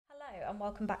and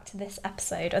welcome back to this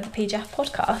episode of the PGF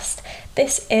podcast.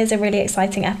 This is a really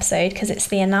exciting episode because it's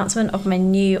the announcement of my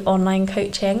new online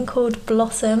coaching called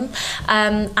Blossom,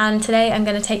 and today I'm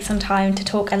going to take some time to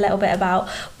talk a little bit about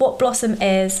what Blossom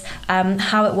is,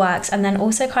 how it works, and then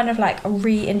also kind of like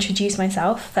reintroduce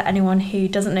myself for anyone who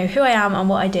doesn't know who I am and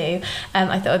what I do.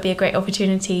 I thought it would be a great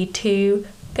opportunity to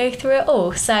go through it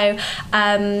all. So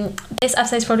this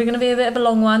episode is probably going to be a bit of a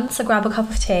long one, so grab a cup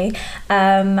of tea,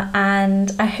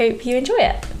 and I hope you enjoy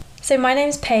it. So my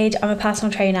name's Paige, I'm a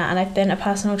personal trainer, and I've been a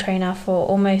personal trainer for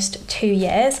almost 2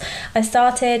 years. I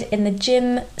started in the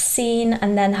gym scene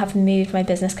and then have moved my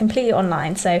business completely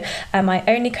online. So I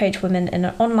only coach women in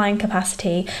an online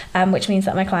capacity, which means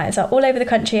that my clients are all over the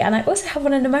country, and I also have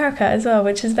one in America as well,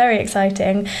 which is very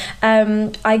exciting.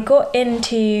 I got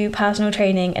into personal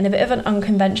training in a bit of an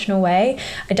unconventional way.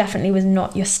 I definitely was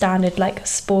not your standard like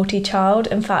sporty child.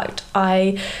 In fact,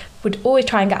 I would always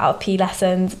try and get out of PE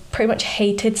lessons, pretty much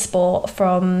hated sport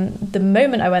from the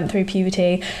moment I went through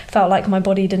puberty, felt like my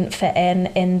body didn't fit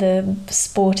in the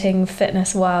sporting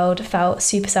fitness world, felt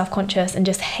super self-conscious and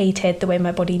just hated the way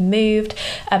my body moved,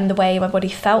 the way my body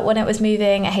felt when it was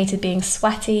moving. I hated being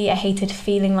sweaty, I hated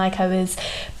feeling like I was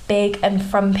big and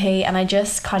frumpy, and I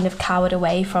just kind of cowered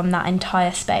away from that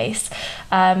entire space.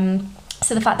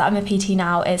 So the fact that I'm a PT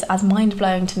now is as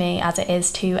mind-blowing to me as it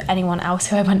is to anyone else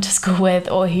who I went to school with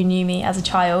or who knew me as a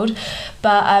child.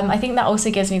 But I think that also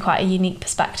gives me quite a unique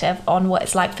perspective on what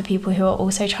it's like for people who are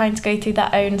also trying to go through their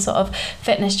own sort of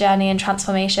fitness journey and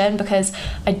transformation, because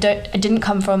I didn't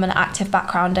come from an active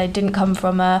background. I didn't come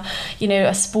from a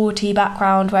sporty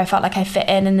background where I felt like I fit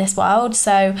in this world.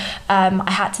 So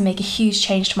I had to make a huge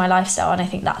change to my lifestyle, and I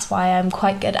think that's why I'm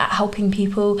quite good at helping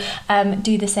people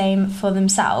do the same for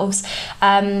themselves.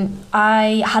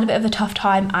 I had a bit of a tough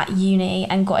time at uni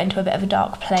and got into a bit of a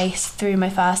dark place through my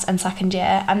first and second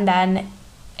year, and then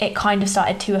it kind of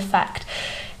started to affect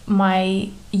my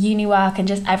uni work and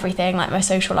just everything, like my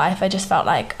social life. I just felt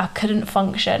like I couldn't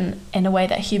function in a way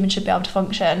that humans should be able to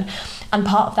function, and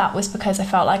part of that was because I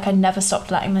felt like I never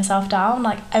stopped letting myself down.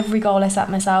 Like every goal I set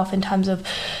myself in terms of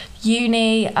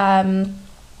uni,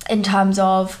 in terms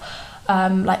of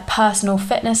like personal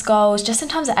fitness goals, just in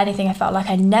terms of anything, I felt like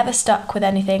I never stuck with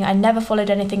anything, I never followed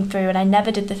anything through, and I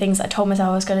never did the things that I told myself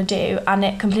I was going to do, and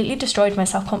it completely destroyed my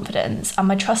self-confidence and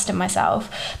my trust in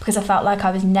myself, because I felt like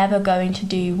I was never going to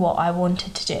do what I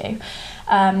wanted to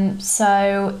do.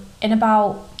 So in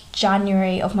about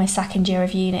January of my second year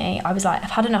of uni, I was like,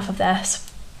 I've had enough of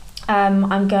this.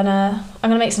 I'm gonna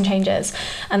make some changes.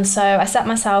 And so I set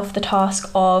myself the task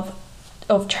of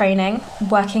training,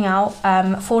 working out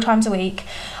 4 times a week.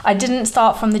 I didn't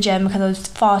start from the gym because I was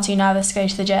far too nervous to go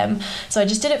to the gym, so I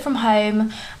just did it from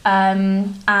home,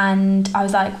 and I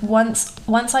was like, once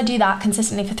I do that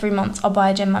consistently for 3 months, I'll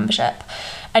buy a gym membership.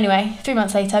 Anyway, 3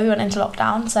 months later we went into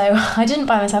lockdown, so I didn't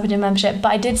buy myself a gym membership,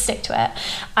 but I did stick to it.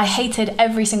 I hated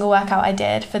every single workout I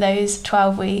did for those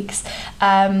 12 weeks,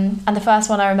 and the first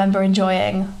one I remember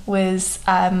enjoying was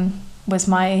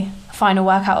my final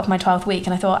workout of my 12th week,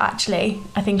 and I thought, actually,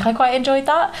 I think I quite enjoyed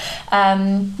that,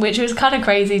 which was kind of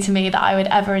crazy to me that I would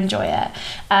ever enjoy it.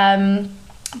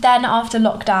 Then after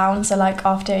lockdown, so like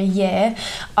after a year,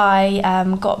 I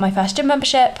got my first gym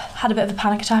membership, had a bit of a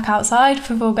panic attack outside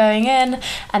before going in,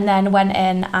 and then went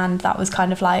in, and that was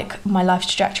kind of like my life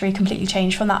trajectory completely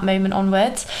changed from that moment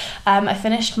onwards. I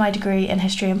finished my degree in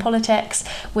history and politics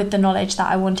with the knowledge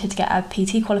that I wanted to get a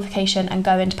PT qualification and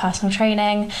go into personal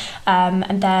training,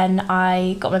 and then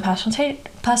I got my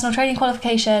personal training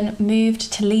qualification,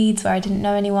 moved to Leeds where I didn't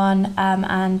know anyone,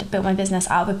 and built my business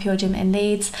out of a pure gym in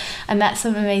Leeds. I met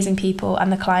some amazing people,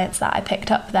 and the clients that I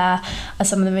picked up there are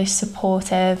some of the most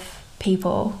supportive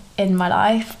people in my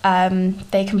life.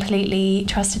 They completely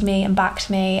trusted me and backed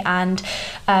me, and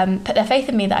put their faith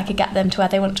in me that I could get them to where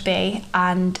they want to be,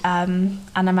 and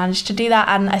I managed to do that,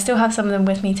 and I still have some of them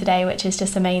with me today, which is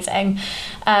just amazing.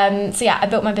 So yeah, I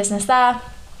built my business there,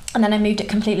 and then I moved it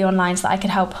completely online so that I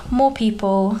could help more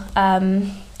people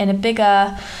in a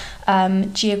bigger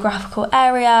geographical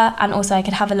area, and also I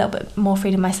could have a little bit more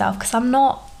freedom myself, because I'm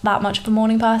not that much of a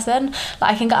morning person.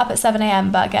 Like I can get up at 7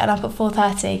 a.m, but getting up at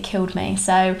 4:30 killed me.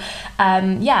 So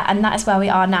yeah, and that is where we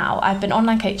are now. I've been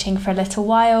online coaching for a little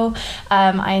while.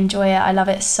 I enjoy it, I love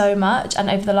it so much, and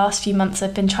over the last few months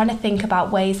I've been trying to think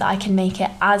about ways that I can make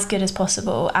it as good as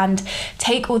possible, and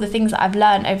take all the things that I've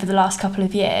learned over the last couple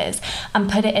of years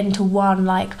and put it into one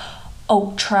like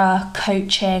ultra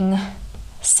coaching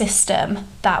system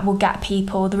that will get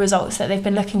people the results that they've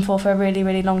been looking for a really,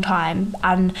 really long time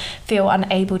and feel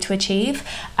unable to achieve.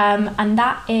 And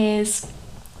that is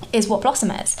is what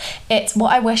Blossom is. It's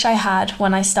what I wish I had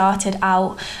when I started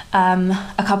out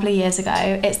a couple of years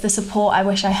ago. It's the support I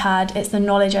wish I had. It's the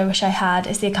knowledge I wish I had.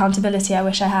 It's the accountability I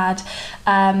wish I had.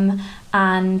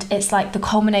 And it's like the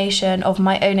culmination of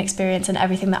my own experience and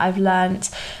everything that I've learnt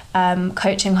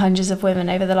coaching hundreds of women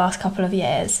over the last couple of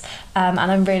years. And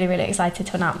I'm really, really excited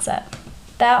to announce it.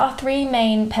 There are 3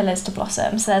 main pillars to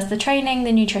Blossom. So there's the training,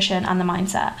 the nutrition, and the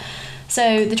mindset.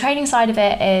 So the training side of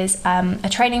it is a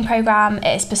training program.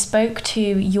 It's bespoke to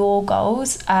your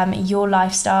goals, your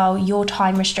lifestyle, your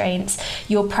time restraints,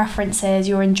 your preferences,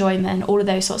 your enjoyment, all of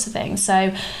those sorts of things.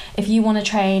 So if you want to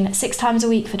train 6 times a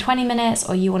week for 20 minutes,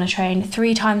 or you want to train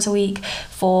 3 times a week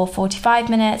for 45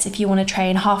 minutes, if you want to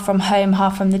train half from home,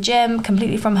 half from the gym,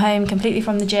 completely from home, completely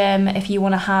from the gym, if you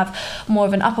want to have more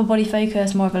of an upper body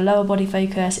focus, more of a lower body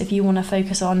focus, if you want to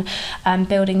focus on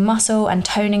building muscle and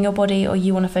toning your body, or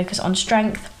you want to focus on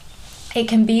strength, it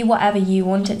can be whatever you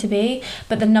want it to be.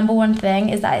 But the number one thing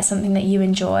is that it's something that you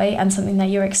enjoy and something that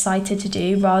you're excited to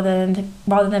do, rather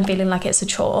than feeling like it's a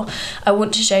chore. I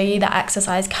want to show you that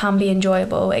exercise can be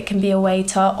enjoyable. It can be a way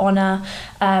to honour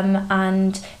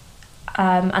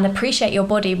and appreciate your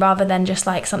body, rather than just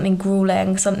like something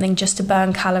grueling, something just to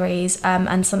burn calories,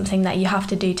 and something that you have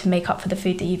to do to make up for the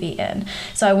food that you've eaten.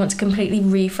 So I want to completely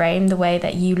reframe the way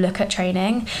that you look at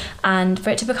training, and for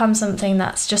it to become something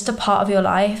that's just a part of your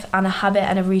life and a habit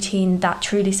and a routine that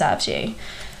truly serves you.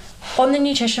 On the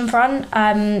nutrition front,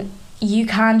 you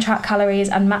can track calories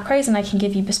and macros, and I can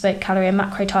give you bespoke calorie and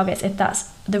macro targets if that's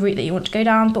the route that you want to go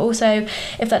down. But also,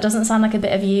 if that doesn't sound like a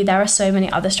bit of you, there are so many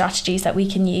other strategies that we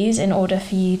can use in order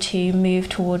for you to move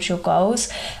towards your goals,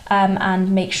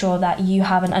 and make sure that you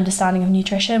have an understanding of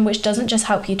nutrition, which doesn't just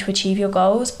help you to achieve your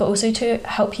goals, but also to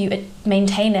help you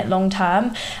maintain it long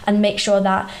term, and make sure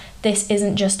that this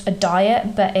isn't just a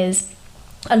diet, but is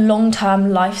a long-term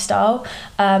lifestyle,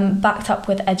 backed up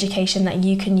with education that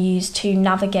you can use to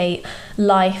navigate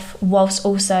life whilst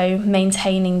also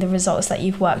maintaining the results that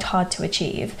you've worked hard to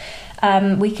achieve.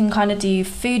 We can kind of do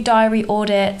food diary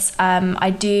audits.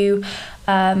 I do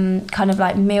kind of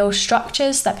like meal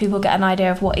structures so that people get an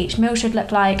idea of what each meal should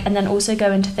look like, and then also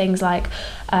go into things like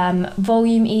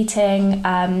volume eating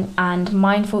and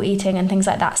mindful eating and things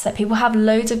like that, so that people have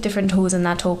loads of different tools in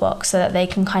their toolbox so that they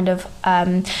can kind of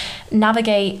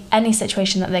navigate any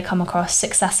situation that they come across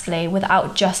successfully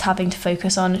without just having to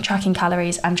focus on tracking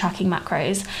calories and tracking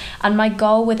macros. And my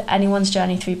goal with anyone's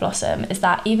journey through Blossom is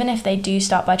that even if they do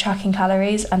start by tracking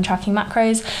calories and tracking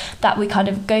macros, that we kind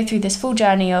of go through this full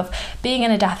journey of being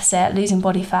in a deficit, losing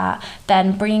body fat,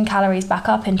 then bringing calories back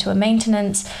up into a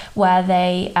maintenance where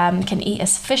they can eat a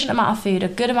sufficient amount of food, a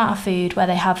good amount of food, where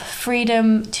they have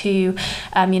freedom to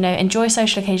enjoy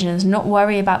social occasions, not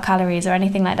worry about calories or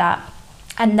anything like that,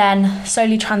 and then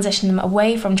slowly transition them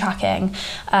away from tracking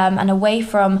and away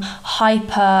from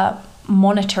hyper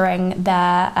monitoring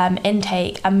their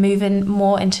intake, and moving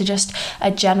more into just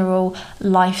a general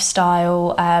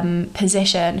lifestyle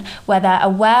position where they're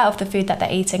aware of the food that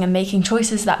they're eating and making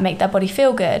choices that make their body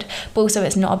feel good, but also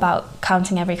it's not about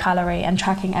counting every calorie and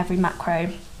tracking every macro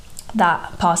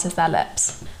that passes their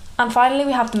lips. And finally,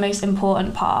 we have the most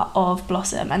important part of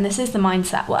Blossom, and this is the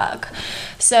mindset work.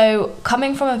 So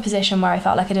coming from a position where I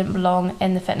felt like I didn't belong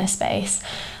in the fitness space,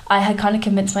 I had kind of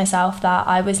convinced myself that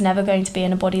I was never going to be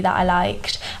in a body that I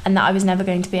liked, and that I was never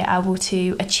going to be able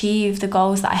to achieve the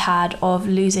goals that I had of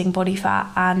losing body fat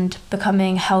and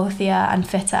becoming healthier and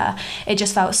fitter. It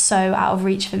just felt so out of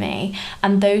reach for me,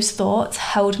 and those thoughts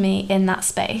held me in that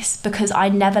space because I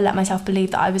never let myself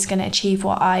believe that I was going to achieve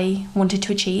what I wanted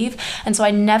to achieve. And so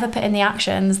I never put in the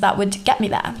actions that would get me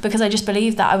there because I just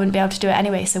believed that I wouldn't be able to do it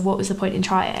anyway, so what was the point in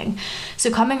trying? So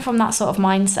coming from that sort of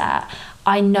mindset,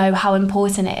 I know how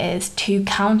important it is to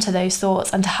counter those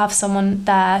thoughts and to have someone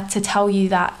there to tell you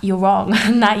that you're wrong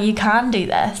and that you can do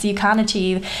this, you can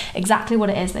achieve exactly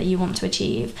what it is that you want to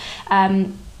achieve.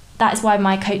 That is why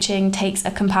my coaching takes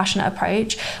a compassionate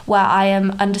approach, where I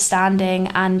am understanding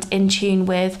and in tune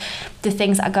with the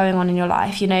things that are going on in your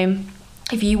life.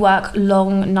 If you work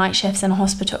long night shifts in a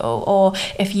hospital, or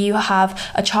if you have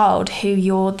a child who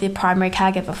you're the primary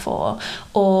caregiver for,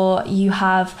 or you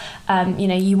have,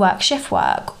 you work shift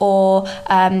work, or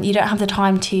you don't have the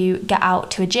time to get out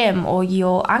to a gym, or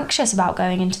you're anxious about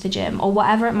going into the gym, or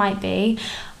whatever it might be,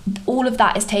 all of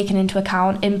that is taken into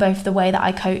account in both the way that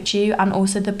I coach you and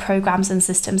also the programs and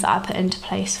systems that I put into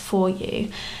place for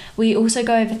you. We also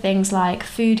go over things like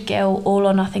food guilt, all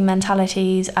or nothing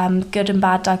mentalities, good and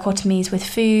bad dichotomies with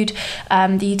food,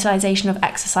 the utilization of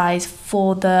exercise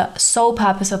for the sole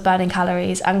purpose of burning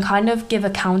calories, and kind of give a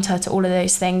counter to all of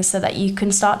those things so that you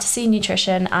can start to see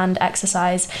nutrition and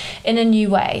exercise in a new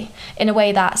way, in a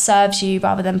way that serves you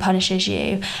rather than punishes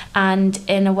you, and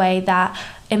in a way that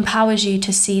empowers you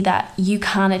to see that you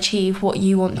can achieve what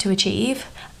you want to achieve.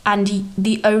 And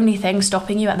the only thing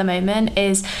stopping you at the moment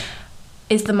is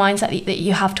the mindset that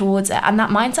you have towards it. And that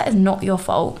mindset is not your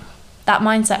fault. That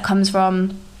mindset comes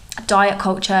from diet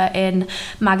culture in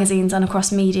magazines and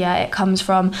across media. It comes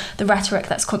from the rhetoric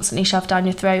that's constantly shoved down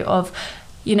your throat of,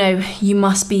 you know, you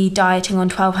must be dieting on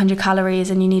 1200 calories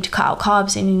and you need to cut out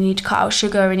carbs and you need to cut out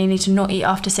sugar and you need to not eat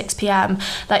after 6 p.m.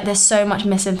 Like, there's so much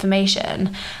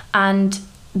misinformation and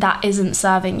that isn't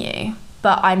serving you.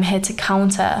 But I'm here to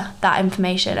counter that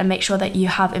information and make sure that you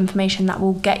have information that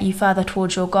will get you further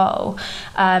towards your goal,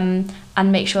 and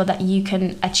make sure that you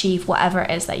can achieve whatever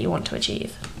it is that you want to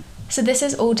achieve. So this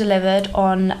is all delivered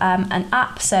on an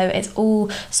app, so it's all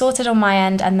sorted on my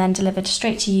end and then delivered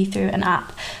straight to you through an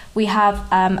app. We have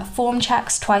form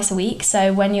checks twice a week,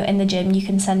 so when you're in the gym you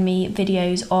can send me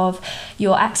videos of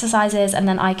your exercises and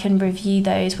then I can review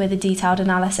those with a detailed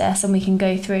analysis, and we can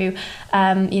go through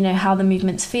how the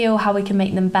movements feel, how we can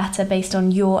make them better based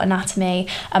on your anatomy,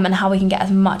 and how we can get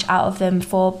as much out of them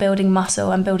for building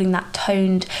muscle and building that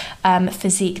toned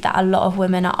physique that a lot of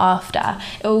women are after.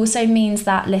 It also means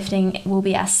that lifting will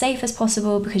be as safe as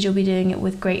possible because you'll be doing it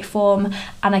with great form,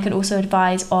 and I can also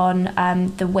advise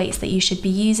on the weights that you should be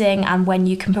using and when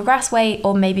you can progress weight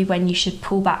or maybe when you should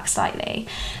pull back slightly.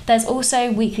 There's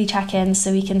also weekly check-ins,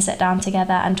 so we can sit down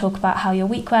together and talk about how your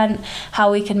week went,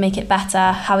 how we can make it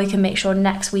better, how we can make sure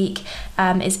next week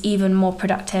is even more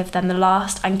productive than the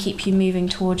last and keep you moving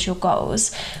towards your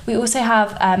goals. We also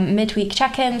have midweek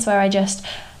check-ins where I just,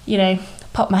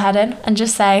 pop my head in and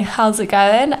just say, how's it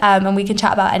going? And we can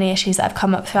chat about any issues that have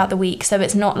come up throughout the week. So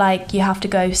it's not like you have to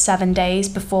go 7 days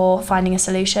before finding a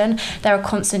solution. There are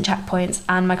constant checkpoints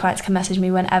and my clients can message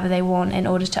me whenever they want in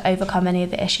order to overcome any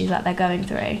of the issues that they're going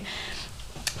through.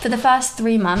 For the first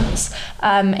 3 months,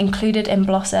 included in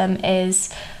Blossom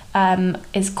is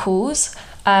calls,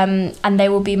 and they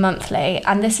will be monthly.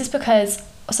 And this is because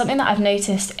something that I've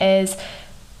noticed is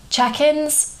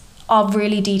check-ins are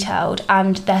really detailed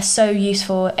and they're so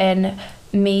useful in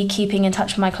me keeping in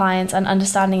touch with my clients and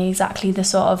understanding exactly the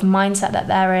sort of mindset that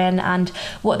they're in and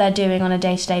what they're doing on a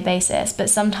day-to-day basis. But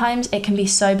sometimes it can be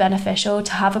so beneficial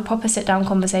to have a proper sit-down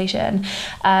conversation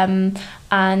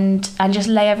and just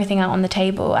lay everything out on the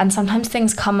table. And sometimes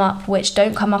things come up which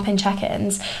don't come up in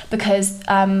check-ins because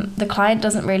the client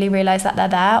doesn't really realize that they're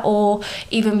there or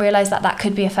even realize that that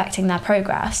could be affecting their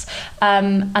progress.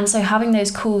 And so having those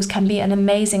calls can be an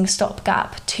amazing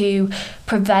stopgap to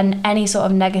prevent any sort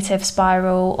of negative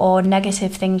spiral or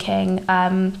negative thinking,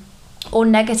 or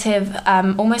negative,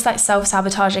 almost like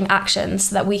self-sabotaging actions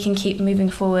so that we can keep moving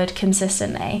forward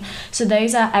consistently. So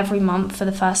those are every month for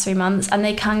the first 3 months, and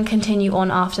they can continue on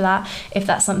after that if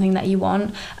that's something that you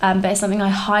want. But it's something I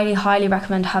highly, highly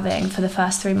recommend having for the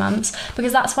first 3 months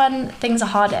because that's when things are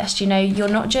hardest. You're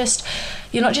not just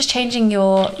changing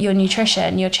your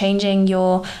nutrition, you're changing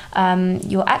your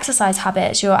exercise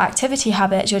habits, your activity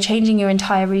habits, you're changing your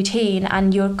entire routine,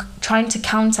 and you're trying to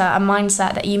counter a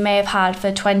mindset that you may have had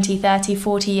for 20, 30,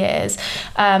 40 years,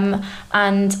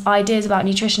 and ideas about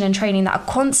nutrition and training that are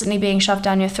constantly being shoved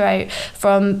down your throat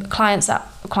from clients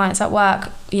at work,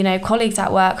 colleagues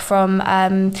at work, from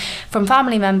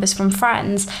family members, from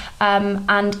friends,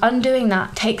 and undoing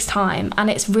that takes time and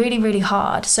it's really, really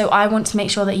hard. So I want to make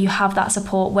sure that you have that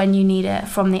support when you need it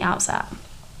from the outset.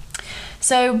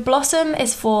 So Blossom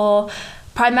is for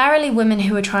primarily women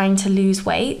who are trying to lose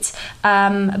weight,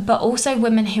 but also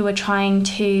women who are trying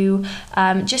to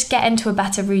just get into a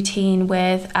better routine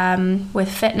with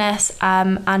fitness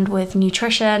and with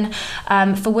nutrition.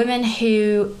 For women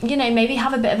who maybe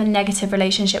have a bit of a negative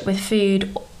relationship with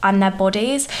food and their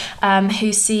bodies,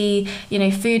 who see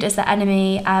food as the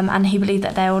enemy, and who believe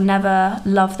that they will never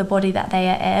love the body that they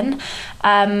are in.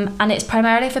 And it's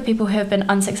primarily for people who have been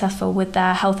unsuccessful with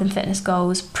their health and fitness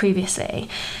goals previously.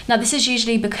 Now this is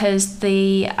usually because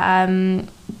the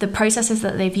processes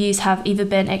that they've used have either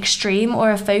been extreme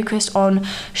or are focused on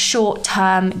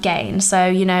short-term gain. So,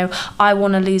 I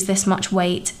want to lose this much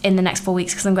weight in the next 4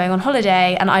 weeks because I'm going on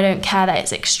holiday, and I don't care that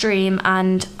it's extreme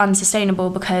and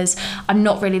unsustainable because I'm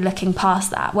not really looking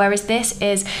past that. Whereas this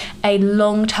is a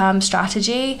long-term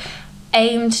strategy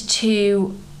aimed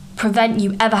to prevent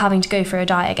you ever having to go through a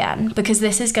diet again, because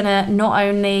this is going to not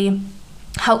only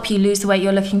help you lose the weight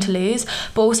you're looking to lose,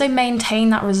 but also maintain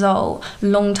that result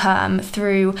long term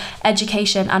through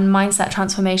education and mindset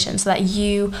transformation, so that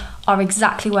you are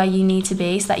exactly where you need to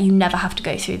be, so that you never have to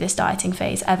go through this dieting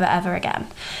phase ever again.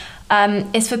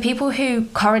 It's for people who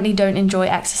currently don't enjoy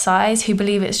exercise, who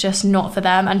believe it's just not for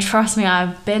them, and trust me,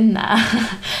 I've been there.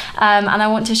 And I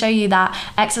want to show you that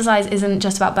exercise isn't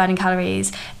just about burning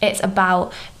calories, it's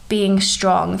about being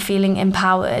strong, feeling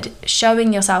empowered,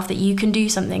 showing yourself that you can do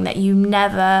something that you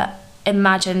never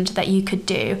imagined that you could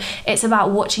do. It's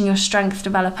about watching your strength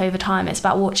develop over time. It's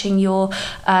about watching your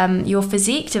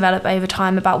physique develop over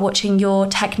time, about watching your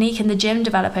technique in the gym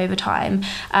develop over time.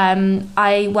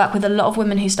 I work with a lot of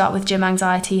women who start with gym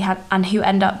anxiety and who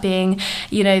end up being,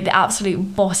 the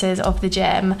absolute bosses of the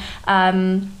gym.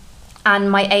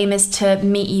 And my aim is to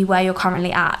meet you where you're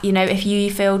currently at. If you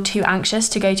feel too anxious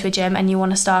to go to a gym and you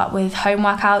want to start with home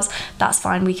workouts, that's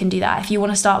fine, we can do that. If you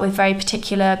want to start with very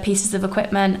particular pieces of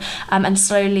equipment and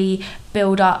slowly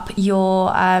build up your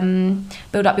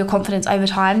confidence over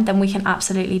time, then we can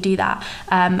absolutely do that.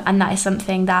 And that is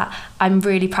something that I'm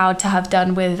really proud to have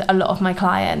done with a lot of my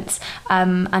clients,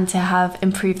 and to have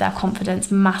improved their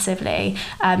confidence massively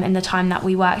in the time that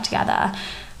we work together.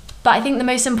 But I think the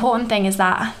most important thing is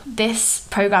that this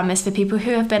program is for people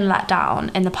who have been let down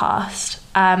in the past.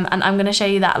 And I'm going to show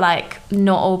you that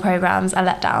not all programs are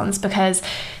letdowns, because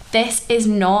this is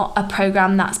not a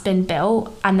program that's been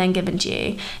built and then given to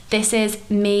you. This is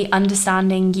me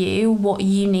understanding you, what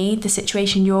you need, the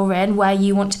situation you're in, where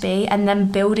you want to be, and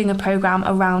then building a program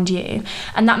around you.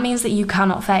 And that means that you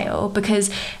cannot fail,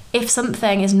 because if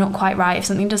something is not quite right, if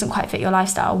something doesn't quite fit your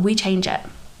lifestyle, we change it.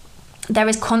 There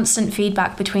is constant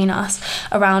feedback between us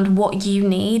around what you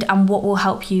need and what will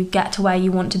help you get to where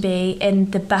you want to be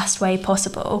in the best way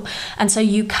possible. And so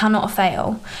you cannot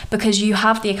fail, because you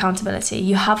have the accountability,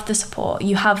 you have the support,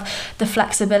 you have the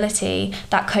flexibility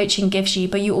that coaching gives you,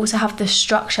 but you also have the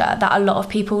structure that a lot of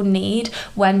people need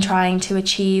when trying to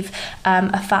achieve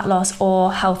a fat loss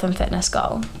or health and fitness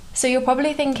goal. So you're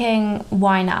probably thinking,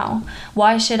 why now?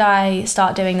 Why should I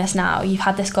start doing this now? You've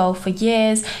had this goal for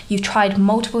years, you've tried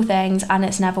multiple things and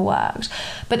it's never worked.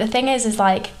 But the thing is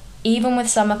even with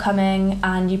summer coming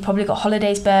and you've probably got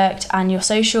holidays booked and your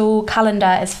social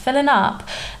calendar is filling up,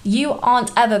 you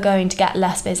aren't ever going to get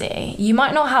less busy. You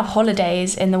might not have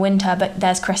holidays in the winter, but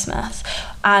there's Christmas,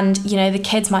 and the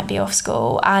kids might be off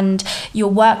school and your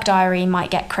work diary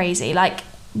might get crazy.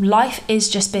 Life is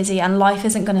just busy, and life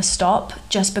isn't going to stop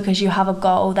just because you have a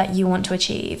goal that you want to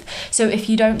achieve. So if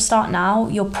you don't start now,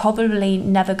 you're probably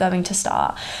never going to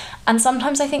start. And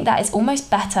sometimes I think that it's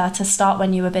almost better to start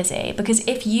when you are busy, because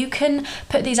if you can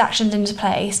put these actions into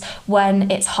place when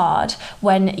it's hard,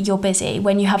 when you're busy,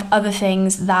 when you have other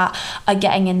things that are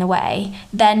getting in the way,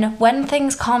 then when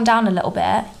things calm down a little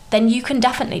bit, then you can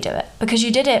definitely do it, because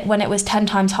you did it when it was 10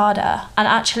 times harder. And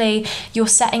actually you're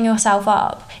setting yourself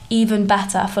up even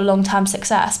better for long-term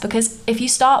success, because if you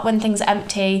start when things are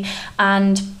empty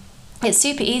and it's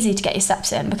super easy to get your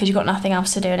steps in because you've got nothing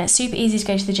else to do, and it's super easy to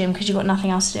go to the gym because you've got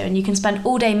nothing else to do, and you can spend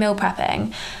all day meal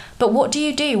prepping. But what do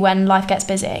you do when life gets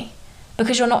busy?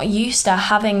 Because you're not used to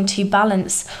having to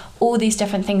balance all these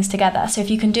different things together. So if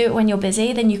you can do it when you're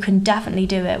busy, then you can definitely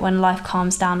do it when life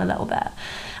calms down a little bit.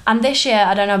 And this year,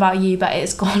 I don't know about you, but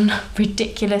it's gone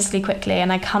ridiculously quickly,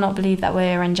 and I cannot believe that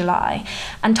we're in July.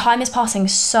 And time is passing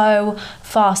so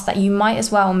fast that you might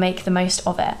as well make the most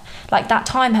of it. That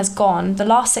time has gone, the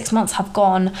last 6 months have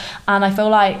gone, and I feel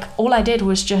like all I did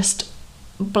was just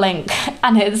blink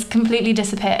and it's completely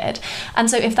disappeared. And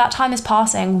so if that time is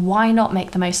passing, why not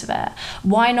make the most of it?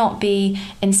 Why not be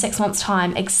in 6 months'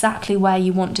 time exactly where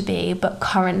you want to be but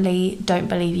currently don't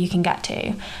believe you can get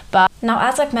to? But now,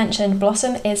 as I've mentioned,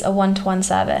 Blossom is a one-to-one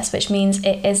service, which means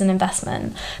it is an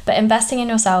investment. But investing in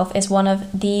yourself is one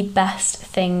of the best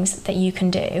things that you can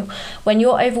do. When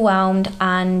you're overwhelmed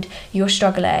and you're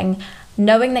struggling,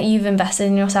 knowing that you've invested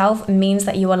in yourself means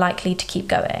that you are likely to keep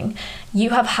going.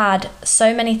 You have had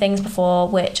so many things before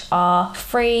which are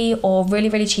free or really,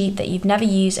 really cheap that you've never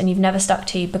used and you've never stuck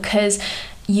to because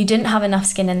you didn't have enough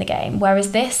skin in the game.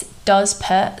 Whereas this does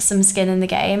put some skin in the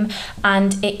game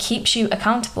and it keeps you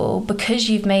accountable because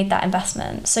you've made that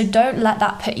investment. So don't let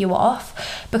that put you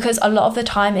off, because a lot of the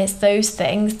time it's those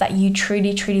things that you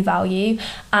truly, truly value,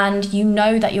 and you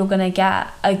know that you're going to get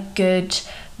a good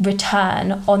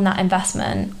return on that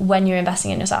investment when you're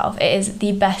investing in yourself. It is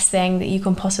the best thing that you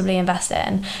can possibly invest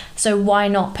in. So why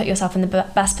not put yourself in the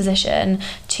best position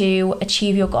to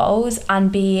achieve your goals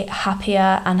and be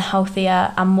happier and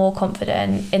healthier and more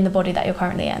confident in the body that you're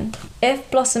currently in?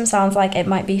 If Blossom sounds like it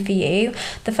might be for you,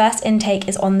 the first intake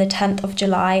is on the 10th of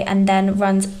July and then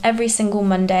runs every single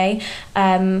Monday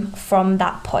from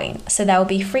that point. So there will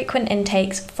be frequent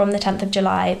intakes from the 10th of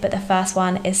July, but the first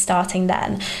one is starting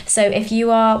then. So if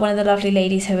you are one of the lovely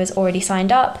ladies who has already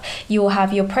signed up, you will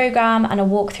have your program and a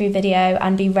walkthrough video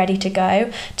and be ready to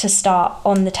go to start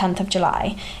on the 10th of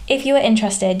July. If you are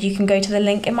interested, you can go to the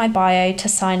link in my bio to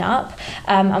sign up.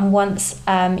 And once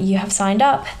you have signed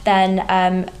up, then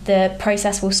the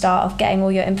process will start of getting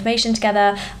all your information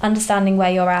together, understanding where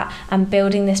you're at, and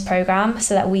building this program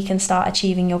so that we can start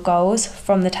achieving your goals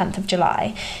from the 10th of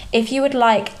July. If you would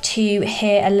like to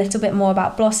hear a little bit more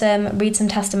about Blossom, read some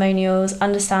testimonials,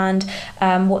 understand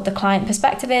what the client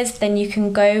perspective is, then you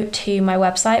can go to my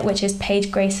website, which is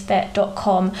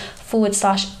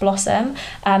pagegracefit.com/Blossom,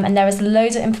 and there is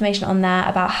loads of information on there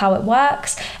about how it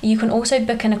works. You can also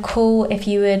book in a call if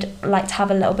you would like to have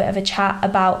a little bit of a chat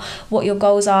about what your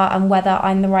goals are and whether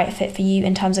I'm the right fit for you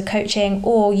in terms of coaching,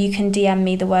 or you can DM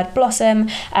me the word Blossom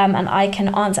and I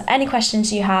can answer any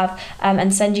questions you have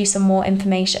and send you some more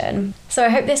information. So I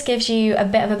hope this gives you a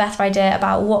bit of a better idea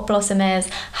about what Blossom is,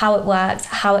 how it works,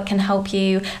 how it can help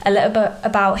you, a little bit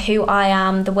about who I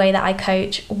am, the way that I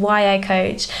coach, why I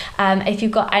coach. If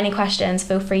you've got any questions,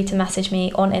 feel free to message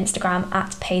me on Instagram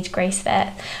at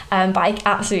pagegracefit. But I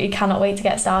absolutely cannot wait to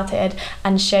get started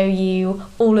and show you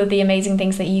all of the amazing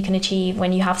things that you can achieve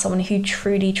when you have someone who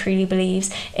truly, truly believes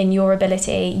in your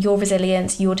ability, your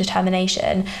resilience, your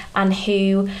determination, and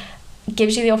who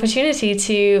gives you the opportunity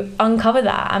to uncover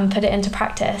that and put it into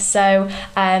practice. So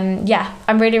yeah,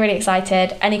 I'm really, really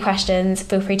excited. Any questions,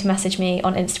 feel free to message me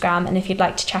on Instagram. And if you'd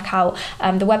like to check out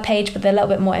the webpage with a little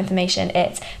bit more information,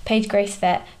 it's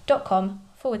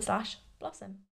pagegracefit.com/Blossom.